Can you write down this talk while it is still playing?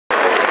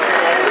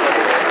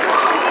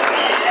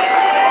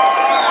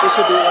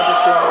should be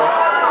interesting with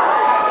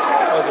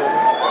other.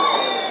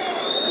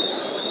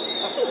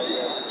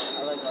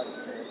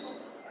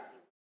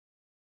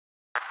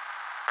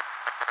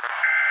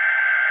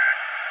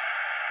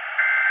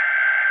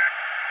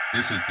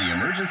 This is the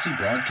emergency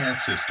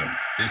broadcast system.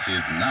 This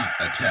is not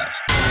a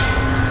test.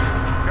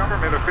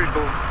 Government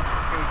officials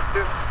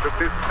insist that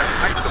this...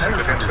 The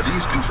Center for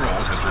Disease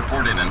Control has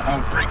reported an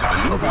outbreak of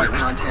a new virus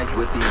contact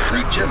with the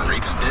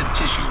regenerates dead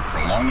tissue,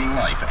 prolonging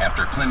life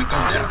after clinical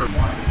death.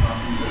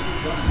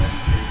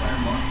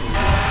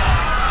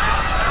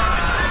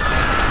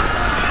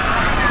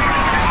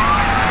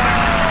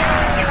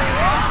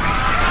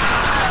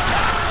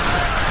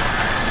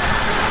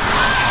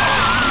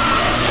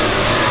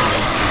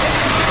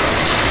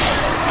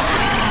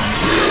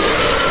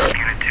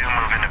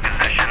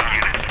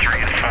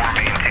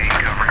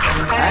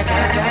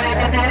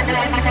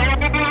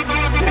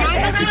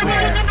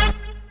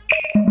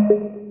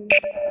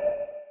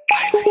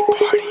 I see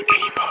party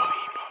people.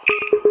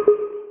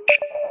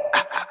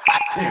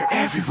 They're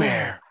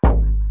everywhere.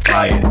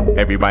 Try it,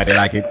 everybody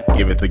like it.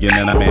 Give it to your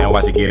nana man,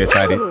 watch it get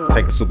excited.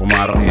 Take a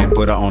supermodel and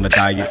put her on a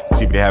diet.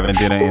 She be having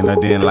dinner in the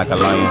den like a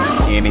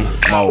lion. Any,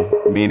 mo,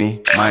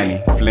 mini,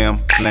 miny, flim,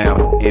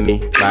 flam,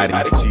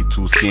 anybody. She's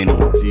too skinny,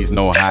 she's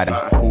no hottie.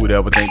 Who'd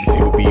ever think that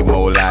she would be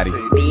more lottie?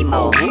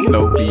 B-Mo, you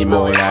know, be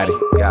more lottie.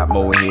 Got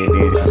more head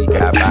than she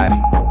got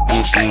body.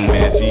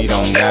 Man, she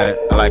don't got it.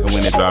 I like it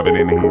when they drop it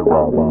in the head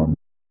raw bomb.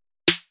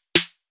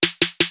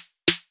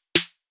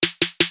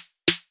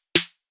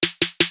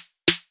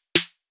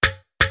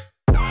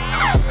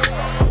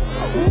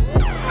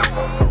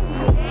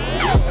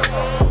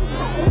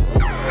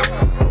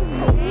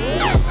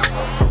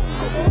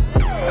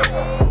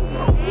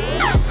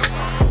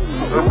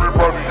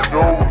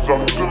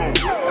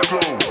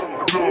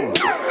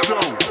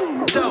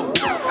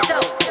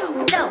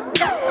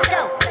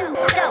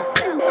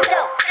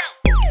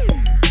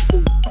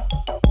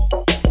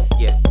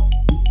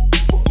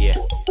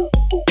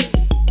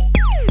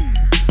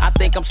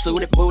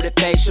 Suited, booted,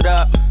 facial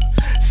up.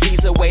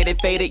 Caesar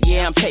weighted, faded,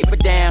 yeah, I'm tapered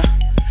down.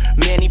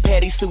 Manny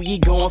Petty, Sue, ye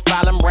going,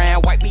 file him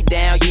round. Wipe me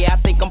down, yeah, I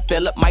think I'm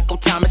Philip Michael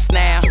Thomas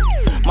now.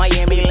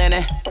 Miami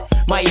linen,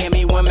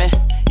 Miami women.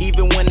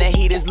 Even when the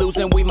heat is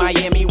losing, we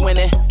Miami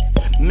winning.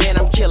 Man,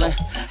 I'm killing,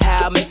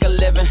 how I make a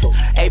living.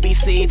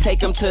 ABC,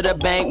 take him to the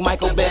bank,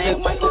 Michael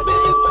Bivins.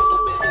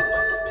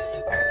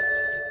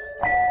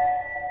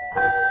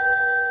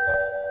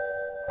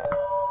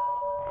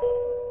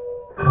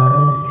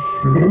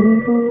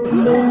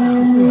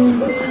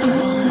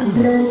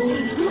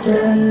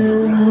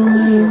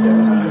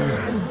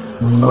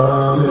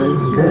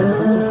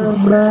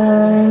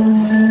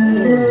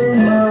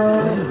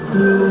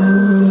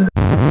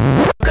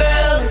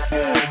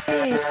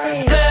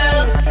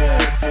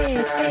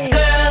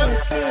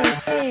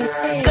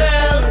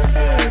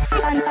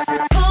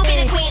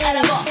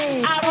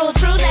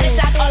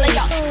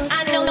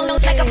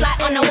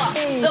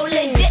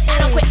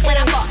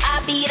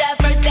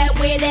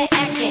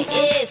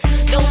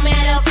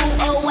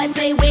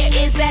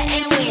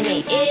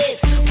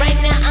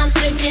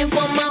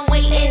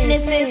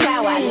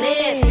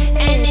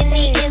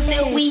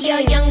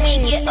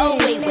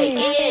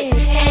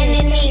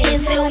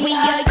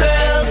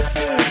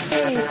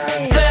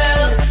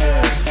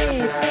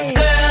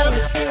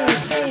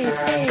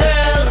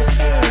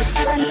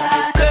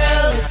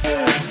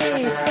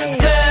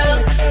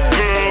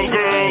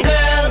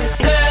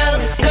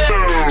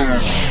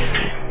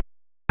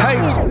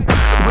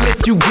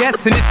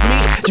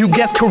 You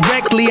guessed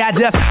correctly, I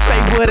just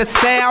stay with a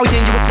stallion.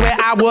 You would swear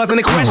I was an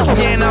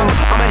equestrian. I'm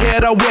a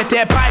hitter with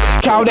that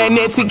pipe, call that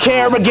Nancy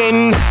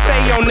Kerrigan.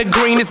 Stay on the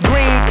greenest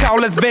greens,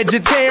 call us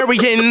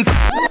vegetarians.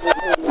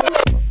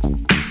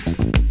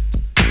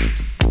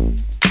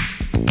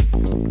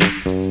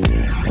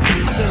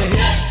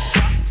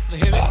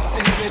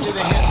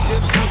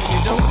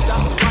 Don't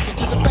stop the rocket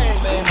to the bang,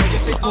 man. When you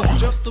say up,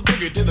 jump the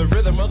boogie to the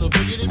rhythm of the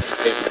boogie.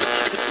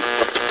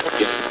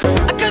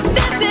 Cause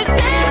this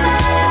is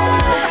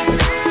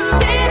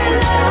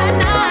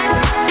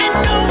and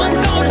no one's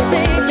gonna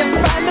shake you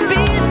from the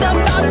beast about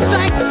to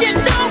strike. You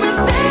know it's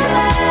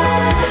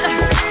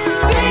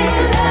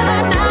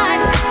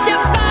night.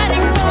 You're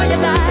fighting for your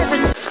life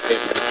and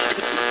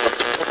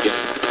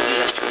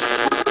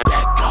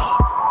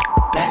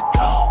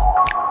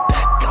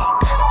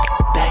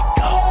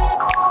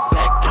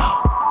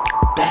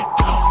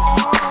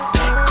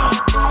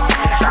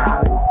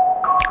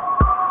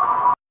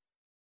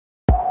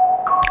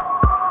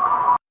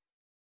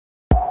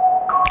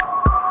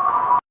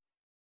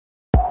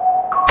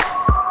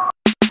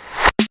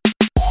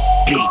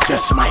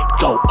just might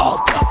go all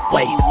the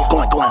way.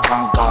 Going,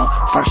 gone.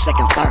 First,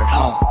 second, third,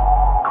 home.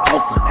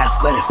 Oakland,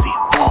 athletic feet,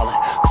 ballin'.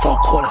 4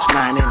 quarters,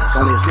 9 innings,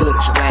 only as good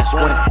as your last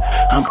winning.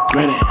 I'm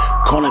grinning,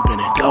 corner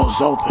bending,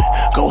 doors open.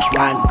 Ghost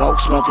riding,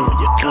 Vogue smoking when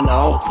you come to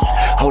Oakland.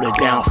 Hold it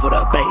down for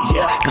the bay,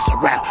 yeah, it's a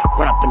wrap.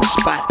 Run up in the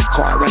spot,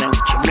 car running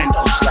with your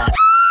window slap.